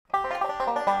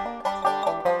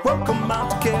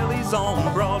Kelly's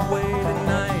on Broadway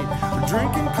tonight. We're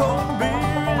drinking cold beer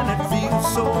and it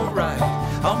feels so right.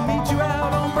 I'll meet you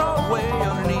out on Broadway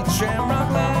underneath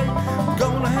Shamrock Light. We're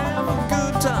gonna have a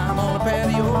good time on the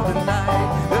patio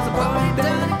tonight. There's a party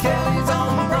down at Kelly's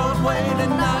on Broadway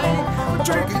tonight. We're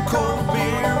drinking cold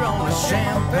beer on a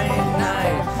champagne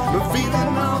night. We're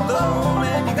feeling all alone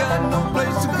and you got no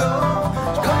place to go.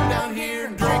 So come down here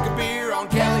and drink a beer on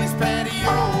Kelly's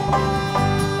patio.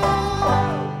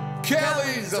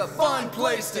 Kelly's a fun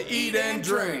place to eat and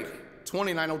drink.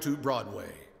 2902 Broadway.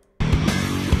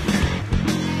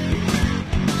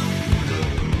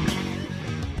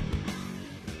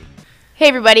 Hey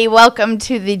everybody, welcome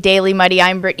to the Daily Muddy.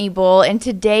 I'm Brittany Bull, and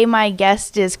today my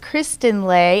guest is Kristen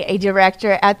Lay, a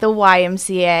director at the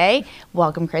YMCA.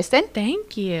 Welcome, Kristen.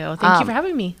 Thank you. Thank you for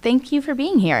having me. Thank you for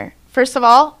being here. First of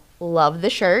all, love the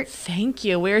shirt. Thank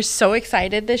you. We're so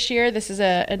excited this year. This is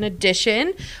an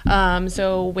addition.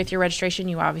 So with your registration,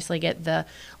 you obviously get the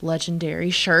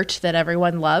legendary shirt that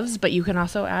everyone loves, but you can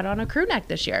also add on a crew neck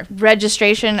this year.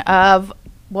 Registration of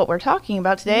what we're talking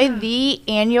about today, the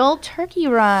annual turkey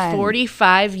run.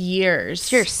 45 years.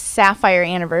 It's your sapphire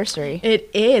anniversary. It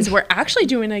is. We're actually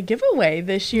doing a giveaway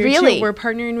this year. Really? Too. We're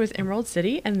partnering with Emerald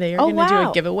City, and they are going to do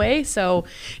a giveaway. So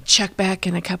check back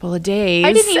in a couple of days.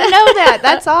 I didn't even know that.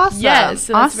 That's awesome. Yes,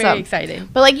 so that's awesome. very exciting.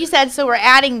 But like you said, so we're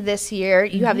adding this year.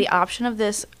 You have the option of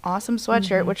this awesome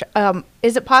sweatshirt, which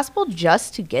is it possible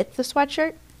just to get the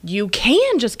sweatshirt? You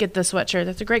can just get the sweatshirt.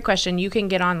 That's a great question. You can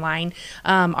get online,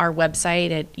 our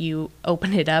website. You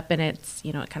open it up and it's,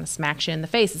 it kind of smacks you in the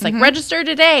face. It's like register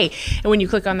today. And when you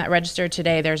click on that register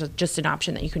today, there's just an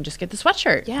option that you can just get the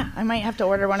sweatshirt. Yeah, I might have to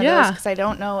order one of those because I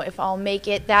don't know if I'll make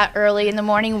it that early in the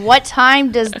morning. What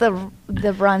time does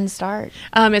the run start?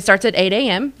 It starts at 8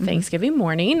 a.m. Thanksgiving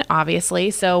morning,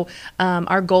 obviously. So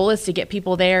our goal is to get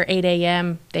people there 8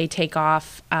 a.m. They take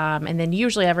off, and then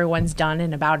usually everyone's done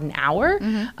in about an hour.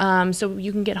 So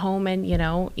you can get home and,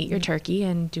 eat your turkey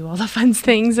and do all the fun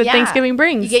things that Thanksgiving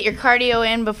brings. You get your cardio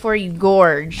in before you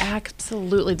gorge.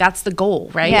 Absolutely. That's the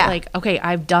goal, right? Yeah. Like, okay,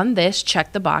 I've done this,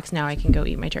 check the box, now I can go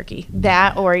eat my turkey.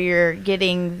 That, or you're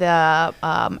getting the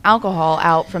alcohol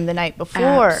out from the night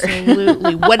before.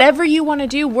 Absolutely. Whatever you want to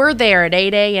do, we're there at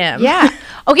 8 a.m. Yeah.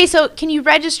 Okay, so can you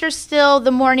register still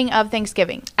the morning of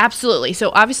Thanksgiving? Absolutely.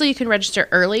 So obviously you can register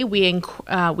early. We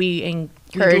encourage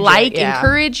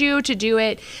you to do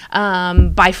it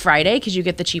by Friday because you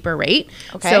get the cheaper rate.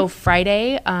 Okay. So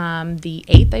Friday, the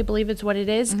 8th, I believe is what it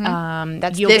is.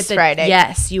 That's this Friday.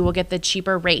 Yes, you will get the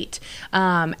cheaper rate.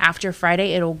 After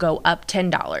Friday, it'll go up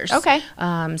 $10. Okay.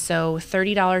 So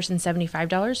 $30 and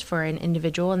 $75 for an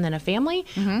individual and then a family.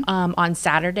 On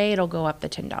Saturday, it'll go up the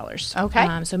 $10.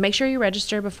 Okay. So make sure you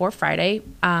register before Friday.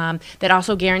 That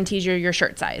also guarantees your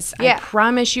shirt size. Yeah. I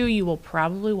promise you will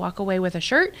probably walk away with a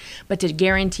shirt, but to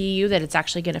guarantee you that it's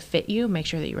actually going to fit you, make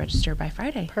sure that you register by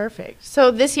Friday. Perfect. So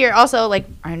this year also, like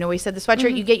I know we said the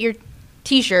sweatshirt, you get your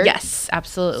T-shirt. Yes,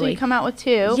 absolutely. So you come out with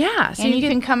two. Yeah. So and you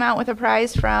can come out with a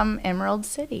prize from Emerald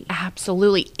City.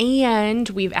 Absolutely. And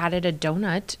we've added a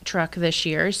donut truck this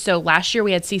year. So last year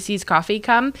we had CC's Coffee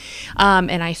come,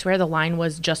 and I swear the line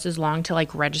was just as long to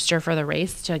register for the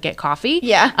race to get coffee.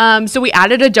 Yeah. So we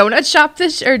added a donut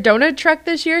truck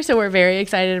this year. So we're very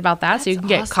excited about that. So you can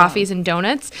get coffees and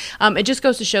donuts. It just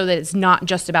goes to show that it's not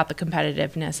just about the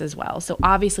competitiveness as well. So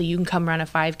obviously you can come run a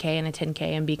 5K and a 10K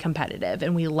and be competitive,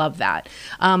 and we love that.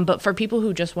 But for people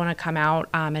who just want to come out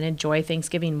and enjoy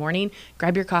Thanksgiving morning,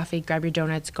 grab your coffee, grab your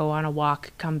donuts, go on a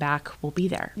walk, come back. We'll be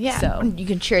there. Yeah. So you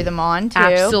can cheer them on too.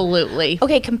 Absolutely.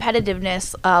 Okay.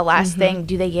 Competitiveness. Last thing.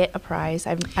 Do they get a prize?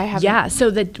 I haven't. Yeah.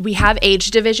 So we have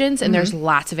age divisions, and there's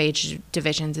lots of age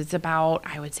divisions. It's about,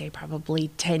 I would say, probably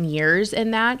 10 years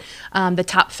in that. The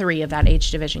top 3 of that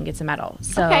age division gets a medal.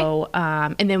 So,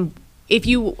 and then if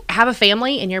you have a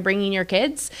family and you're bringing your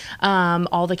kids,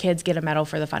 all the kids get a medal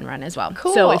for the fun run as well.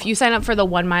 Cool. So if you sign up for the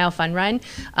 1 mile fun run,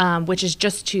 which is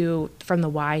just from the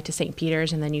Y to St.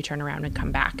 Peter's, and then you turn around and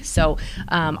come back. So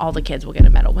all the kids will get a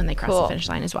medal when they cross the finish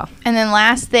line as well. And then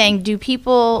last thing, do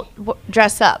people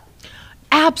dress up?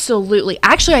 Absolutely.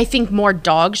 Actually, I think more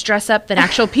dogs dress up than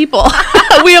actual people.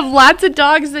 We have lots of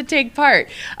dogs that take part.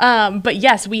 But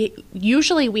yes, we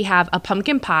have a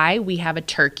pumpkin pie. We have a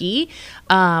turkey.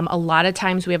 A lot of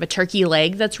times we have a turkey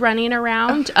leg that's running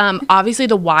around. Obviously,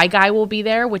 the Y guy will be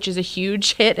there, which is a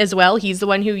huge hit as well. He's the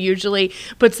one who usually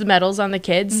puts the medals on the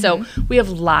kids. So we have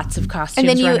lots of costumes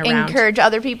running around. And then you encourage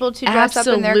other people to dress up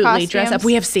in their costumes? Absolutely, dress up.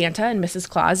 We have Santa and Mrs.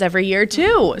 Claus every year,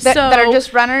 too. That are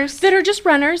just runners? That are just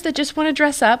runners that just want to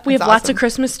dress up. We have awesome. Lots of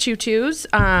Christmas tutus.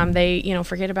 They,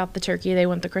 forget about the turkey. They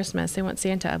want the Christmas, they want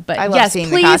Santa. But I love yes, seeing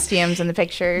please, the costumes and the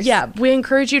pictures. Yeah, we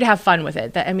encourage you to have fun with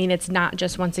it. I mean, it's not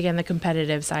just, once again, the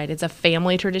competitive side. It's a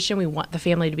family tradition. We want the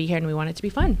family to be here, and we want it to be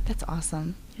fun. That's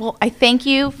awesome. Well, I thank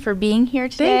you for being here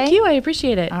today. Thank you. I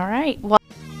appreciate it. All right. Well,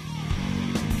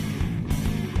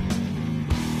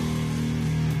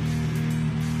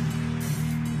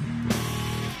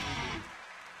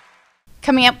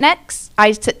 coming up next,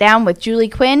 I sit down with Julie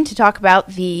Quinn to talk about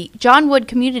the John Wood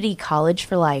Community College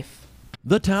for Life.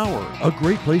 The Tower, a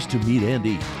great place to meet and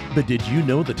eat. But did you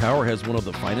know the Tower has one of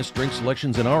the finest drink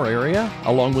selections in our area?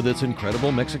 Along with its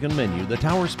incredible Mexican menu, the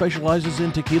Tower specializes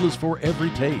in tequilas for every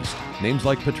taste. Names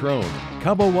like Patron,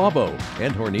 Cabo Wabo,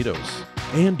 and Hornitos.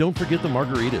 And don't forget the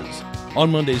margaritas. On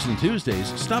Mondays and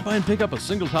Tuesdays, stop by and pick up a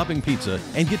single topping pizza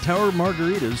and get Tower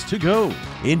margaritas to go.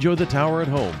 Enjoy the Tower at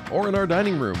home or in our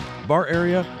dining room, bar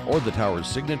area, or the Tower's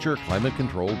signature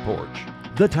climate-controlled porch.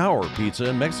 The Tower Pizza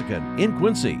and Mexican in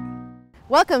Quincy.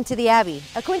 Welcome to the Abbey,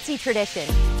 a Quincy tradition.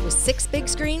 With 6 big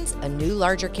screens, a new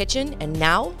larger kitchen, and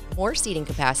now more seating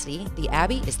capacity, the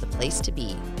Abbey is the place to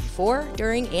be before,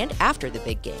 during, and after the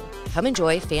big game. Come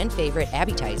enjoy fan favorite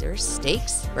appetizers,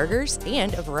 steaks, burgers,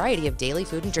 and a variety of daily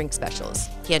food and drink specials.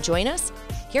 Can't join us?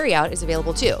 Carryout is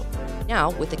available too.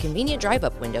 Now with a convenient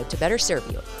drive-up window to better serve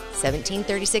you.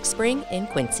 1736 Spring in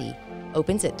Quincy.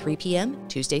 Opens at 3 p.m.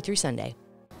 Tuesday through Sunday.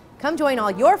 Come join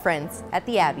all your friends at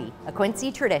the Abbey, a Quincy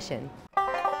tradition.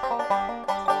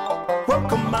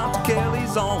 Welcome out to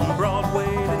Kelly's on Broadway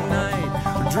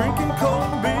tonight. We're drinking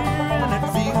cold beer and it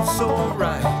feels so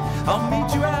right. I'll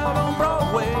meet you out on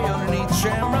Broadway underneath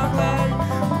Shamrock Light.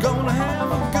 We're gonna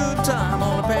have a good time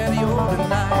on the patio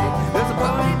tonight. There's a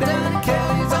party down at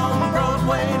Kelly's on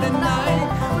Broadway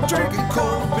tonight. We're drinking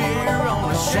cold beer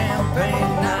on a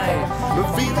champagne night.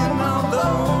 We're feeling all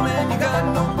alone and you got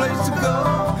no place to go.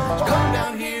 So come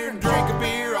down here and drink a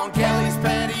beer on Kelly's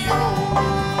patio.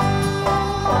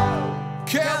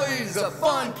 Kelly's a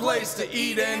fun place to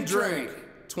eat and drink.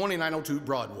 2902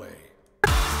 Broadway.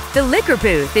 The Liquor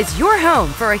Booth is your home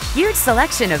for a huge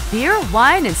selection of beer,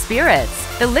 wine, and spirits.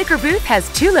 The Liquor Booth has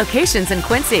 2 locations in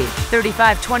Quincy,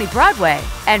 3520 Broadway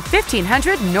and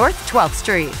 1500 North 12th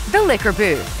Street. The Liquor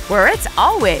Booth, where it's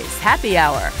always happy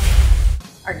hour.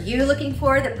 Are you looking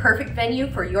for the perfect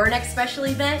venue for your next special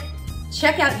event?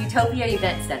 Check out Utopia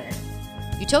Event Center.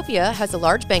 Utopia has a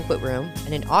large banquet room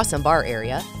and an awesome bar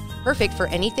area, perfect for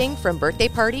anything from birthday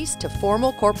parties to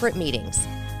formal corporate meetings.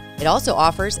 It also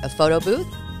offers a photo booth,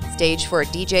 stage for a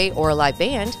DJ or a live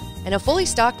band, and a fully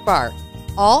stocked bar,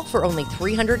 all for only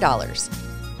 $300.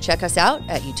 Check us out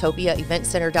at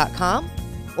utopiaeventcenter.com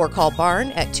or call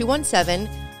Barn at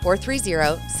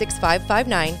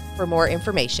 217-430-6559 for more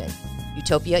information.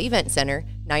 Utopia Event Center,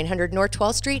 900 North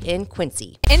 12th Street in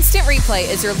Quincy. Instant Replay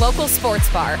is your local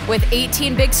sports bar. With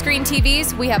 18 big screen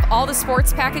TVs, we have all the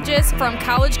sports packages from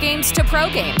college games to pro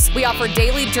games. We offer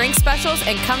daily drink specials,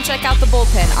 and come check out the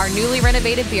Bullpen, our newly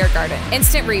renovated beer garden.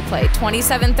 Instant Replay,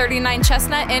 2739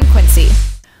 Chestnut in Quincy.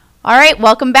 All right,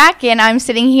 welcome back, and I'm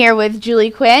sitting here with Julie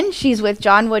Quinn. She's with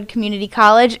John Wood Community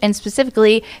College, and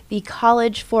specifically the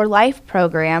College for Life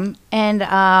program. And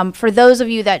for those of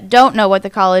you that don't know what the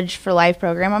College for Life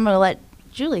program, I'm going to let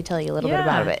Julie tell you a little bit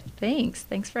about it.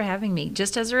 Thanks for having me.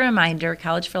 Just as a reminder,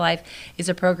 College for Life is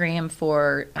a program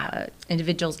for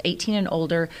individuals 18 and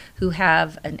older who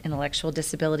have an intellectual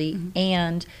disability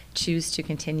and choose to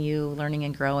continue learning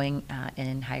and growing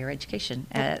in higher education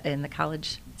in the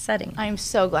college setting. I'm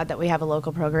so glad that we have a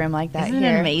local program like that. Isn't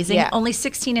here. it amazing? Yeah. Only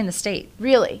 16 in the state.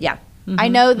 Really? Yeah. I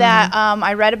know that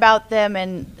I read about them,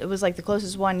 and it was like the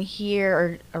closest one here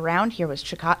or around here was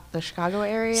the Chicago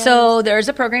area. So there's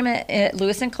a program at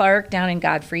Lewis and Clark down in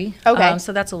Godfrey. Okay.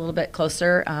 So that's a little bit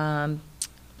closer.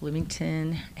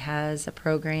 Bloomington has a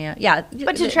program. Yeah.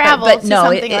 But to travel to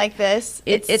something like this,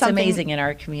 it's amazing in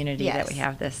our community that we Yes.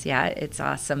 have this. Yeah, it's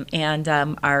awesome. And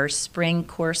our spring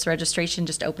course registration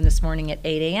just opened this morning at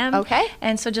 8 a.m. Okay.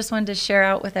 And so just wanted to share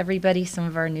out with everybody some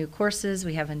of our new courses.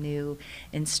 We have a new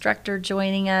instructor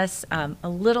joining us, a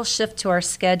little shift to our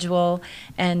schedule,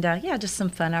 and just some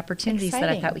fun opportunities that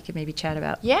I Exciting. thought we could maybe chat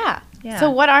about. Yeah. Yeah.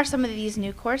 So what are some of these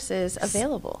new courses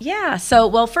available? Yeah. So,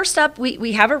 well, first up,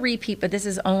 we have a repeat, but this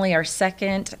is only our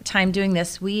second time doing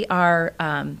this. We are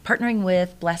partnering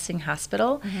with Blessing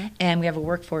Hospital, and we have a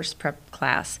workforce prep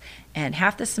class. And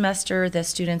half the semester, the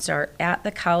students are at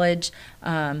the college.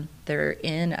 They're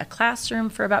in a classroom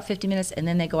for about 50 minutes, and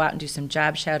then they go out and do some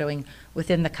job shadowing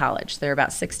within the college. There are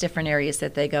about 6 different areas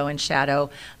that they go and shadow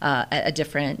a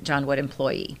different John Wood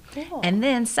employee. Cool. And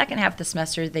then second half of the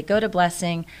semester, they go to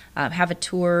Blessing, have a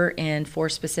tour in 4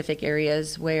 specific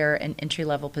areas where an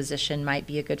entry-level position might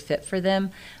be a good fit for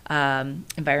them.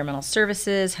 Environmental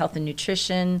services, health and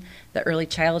nutrition, the early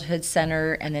childhood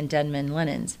center, and then Denman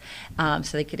Linens.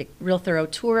 So they get a real thorough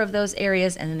tour of those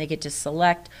areas, and then they get to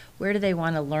select where do they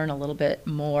want to learn a little bit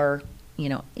more,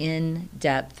 in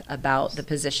depth about the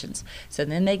positions. So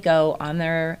then they go on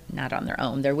not on their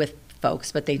own, they're with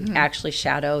folks, but they actually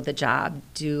shadow the job,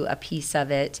 do a piece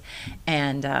of it,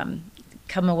 and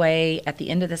come away at the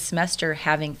end of the semester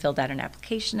having filled out an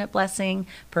application at Blessing,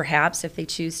 perhaps if they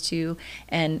choose to,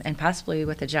 and possibly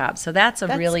with a job. So that's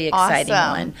really exciting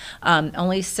awesome. one.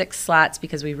 Only 6 slots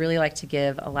because we really like to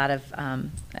give a lot of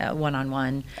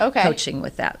one-on-one coaching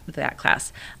with that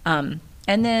class.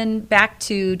 And then back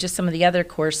to just some of the other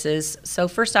courses. So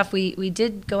first off, we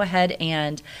did go ahead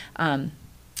and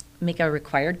make a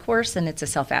required course, and it's a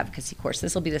self-advocacy course.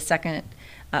 This will be the second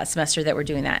semester that we're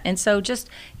doing that. And so just,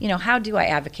 how do I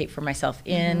advocate for myself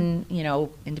in,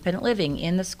 independent living,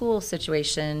 in the school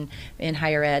situation, in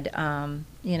higher ed,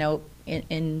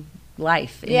 in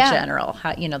life in general,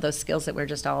 how, those skills that we're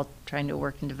just all trying to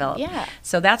work and develop. Yeah.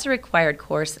 So that's a required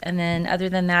course. And then other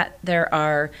than that, there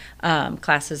are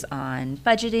classes on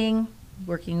budgeting,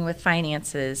 working with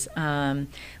finances.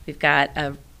 We've got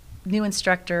a new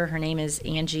instructor. Her name is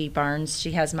Angie Barnes.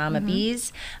 She has Mama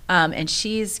Bees, and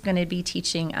she's going to be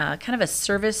teaching kind of a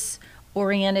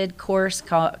service-oriented course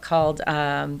called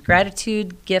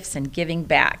Gratitude, Gifts, and Giving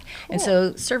Back. Cool. And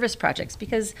so service projects,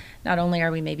 because not only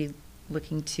are we maybe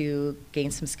looking to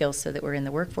gain some skills so that we're in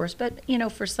the workforce, but,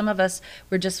 for some of us,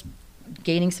 we're just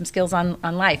gaining some skills on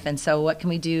life. And so what can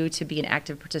we do to be an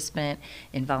active participant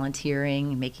in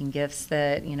volunteering, making gifts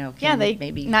that, can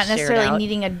maybe not share necessarily out.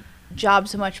 needing a job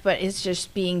so much, but it's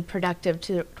just being productive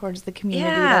towards the community.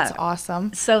 Yeah. That's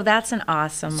awesome. So that's an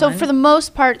awesome So one. for the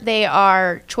most part, they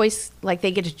are choice, like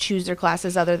they get to choose their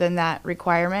classes other than that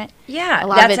requirement. Yeah. A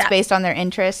lot of it's based on their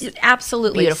interests.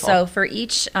 Absolutely. Beautiful. So for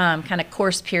each kind of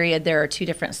course period, there are 2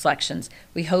 different selections.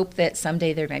 We hope that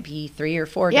someday there might be 3 or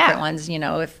 4 different ones,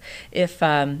 if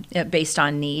based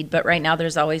on need. But right now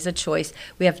there's always a choice.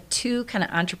 We have 2 kind of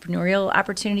entrepreneurial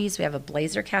opportunities. We have a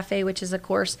Blazer Cafe, which is a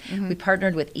course. We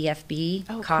partnered with EFB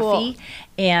Coffee, cool.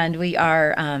 and we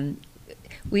are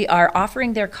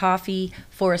offering their coffee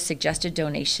for a suggested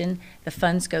donation. The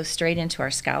funds go straight into our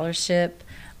scholarship.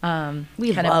 We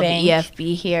kind of love bank.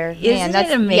 EFB here. Isn't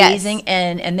it amazing?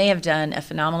 Yes. And they have done a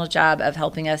phenomenal job of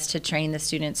helping us to train the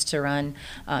students to run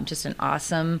just an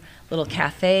awesome little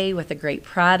cafe with a great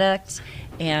product.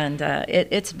 And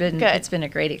it's been a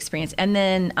great experience. And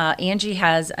then Angie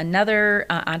has another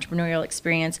entrepreneurial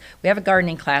experience. We have a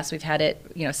gardening class. We've had it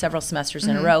several semesters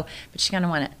in a row, but she kind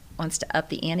of wants to up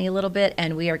the ante a little bit,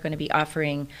 and we are going to be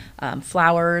offering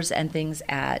flowers and things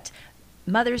at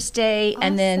Mother's Day,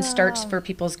 and then starts for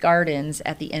people's gardens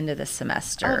at the end of the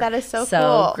semester. Oh, that is so cool.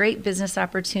 So great business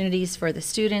opportunities for the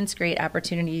students, great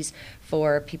opportunities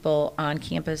for people on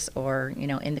campus or,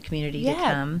 in the community to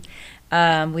come.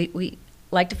 We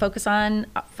like to focus on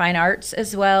fine arts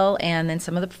as well, and then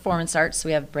some of the performance arts. So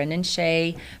we have Brendan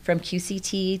Shea from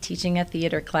QCT teaching a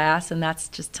theater class, and that's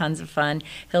just tons of fun.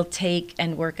 He'll take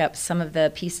and work up some of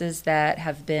the pieces that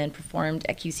have been performed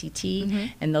at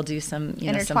QCT, and they'll do some,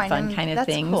 some fun kind of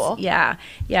things. Cool. Yeah.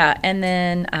 And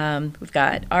then we've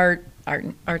got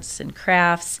arts and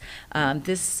crafts.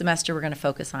 This semester we're going to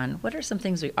focus on what are some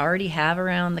things we already have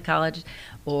around the college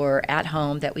or at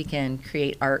home that we can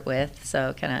create art with.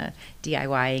 So kind of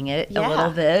DIYing it a little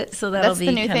bit. So that'll be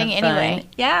the new kind thing of fun. anyway.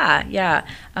 Yeah.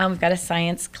 We've got a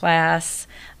science class.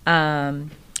 And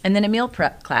then a meal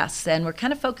prep class, and we're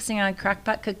kind of focusing on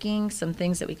crockpot cooking, some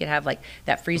things that we could have like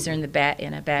that freezer in a bag,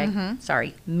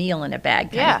 meal in a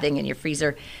bag kind of thing in your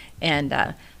freezer.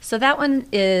 And so that one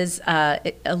is a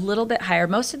little bit higher.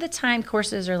 Most of the time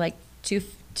courses are like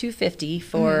 $250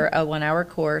 for a 1-hour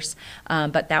course,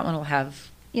 but that one will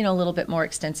have a little bit more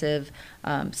extensive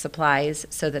supplies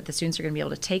so that the students are going to be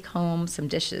able to take home some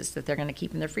dishes that they're going to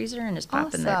keep in their freezer and just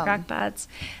pop in their crock pots.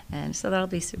 And so that'll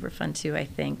be super fun too, I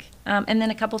think. And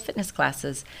then a couple fitness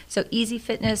classes. So Easy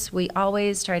Fitness, we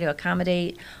always try to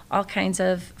accommodate all kinds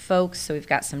of folks. So we've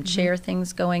got some chair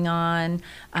things going on.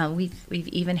 We've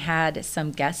even had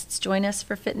some guests join us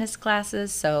for fitness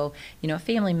classes. So, a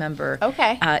family member.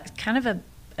 Okay. Kind of a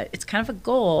it's kind of a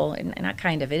goal, and not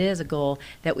kind of, it is a goal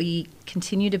that we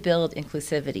continue to build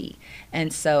inclusivity.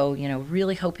 And so,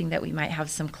 really hoping that we might have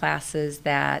some classes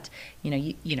that, you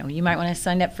might want to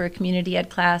sign up for a community ed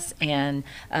class, and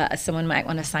someone might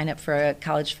want to sign up for a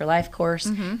College for Life course,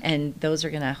 and those are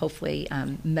going to hopefully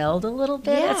meld a little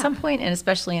bit at some point, and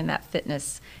especially in that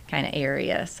fitness kind of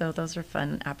area. So those are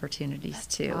fun opportunities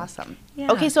too. Awesome.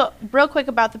 Yeah. Okay, so real quick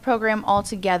about the program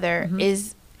altogether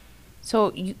is,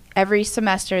 so every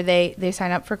semester they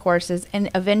sign up for courses, and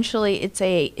eventually is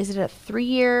it a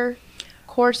 3-year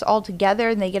course altogether,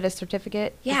 and they get a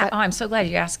certificate? Yeah. I'm so glad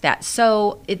you asked that.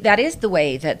 So that is the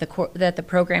way that the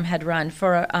program had run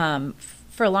for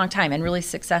a long time, and really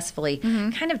successfully.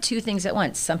 Kind of two things at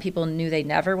once. Some people knew they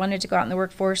never wanted to go out in the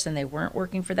workforce, and they weren't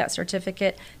working for that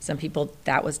certificate. Some people,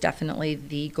 that was definitely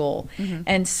the goal.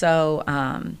 And so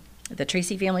the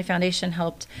Tracy Family Foundation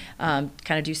helped kind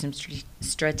of do some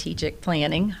strategic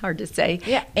planning, hard to say.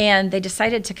 Yeah. And they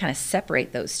decided to kind of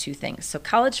separate those two things. So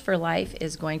College for Life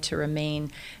is going to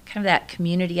remain kind of that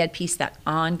community ed piece, that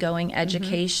ongoing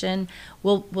education.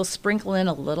 We'll sprinkle in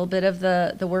a little bit of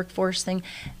the workforce thing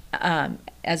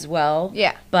as well.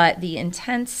 Yeah. But the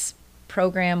intense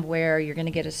program where you're going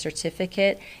to get a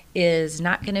certificate is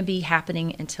not going to be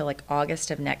happening until like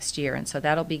August of next year, and so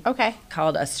that'll be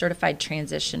called a certified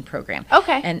transition program.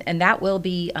 And that will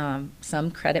be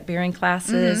some credit bearing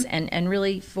classes, and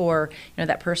really for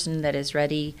that person that is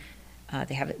ready.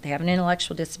 They have an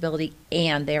intellectual disability,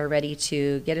 and they are ready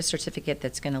to get a certificate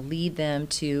that's going to lead them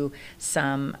to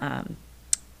some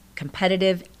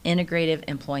competitive, integrative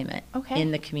employment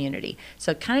in the community.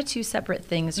 So kind of two separate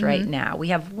things right now. We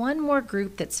have one more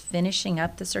group that's finishing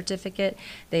up the certificate.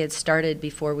 They had started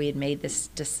before we had made this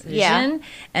decision,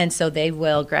 and so they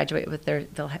will graduate with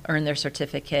they'll earn their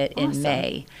certificate in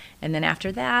May. And then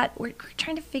after that, we're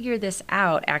trying to figure this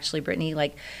out, actually, Brittany.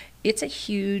 Like, it's a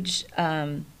huge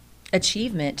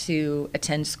achievement to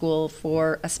attend school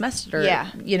for a semester.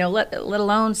 Let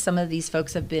alone some of these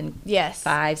folks have been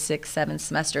 5, 6, 7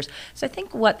 semesters. So I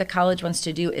think what the college wants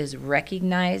to do is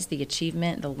recognize the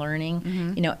achievement, the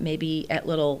learning, maybe at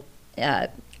little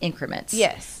increments.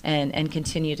 And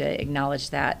continue to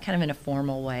acknowledge that kind of in a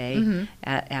formal way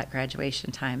at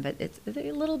graduation time. But it's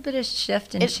a little bit of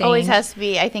shift and change. It always has to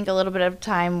be, I think, a little bit of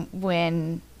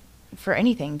time for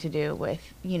anything to do with,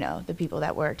 the people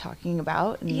that we're talking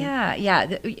about. And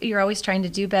You're always trying to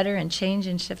do better and change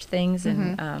and shift things,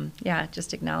 and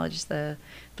just acknowledge the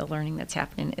learning that's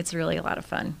happening. It's really a lot of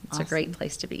fun. It's a great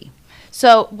place to be.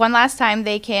 So one last time,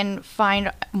 they can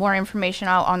find more information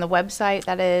out on the website.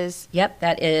 That is? Yep,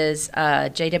 that is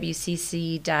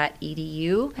jwcc.edu.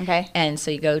 Okay. And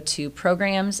so you go to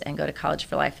programs and go to College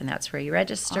for Life, and that's where you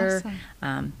register.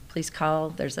 Awesome. Please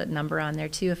call. There's a number on there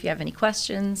too if you have any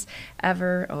questions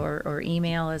ever, or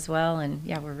email as well. And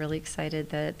we're really excited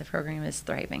that the program is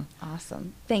thriving.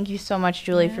 Awesome. Thank you so much,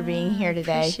 Julie, for being here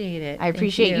today. Appreciate it. I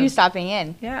appreciate you stopping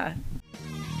in. Yeah.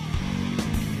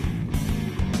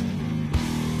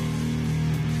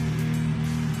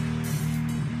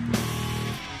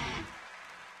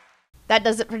 That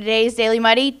does it for today's Daily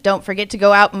Muddy. Don't forget to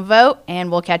go out and vote,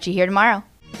 and we'll catch you here tomorrow.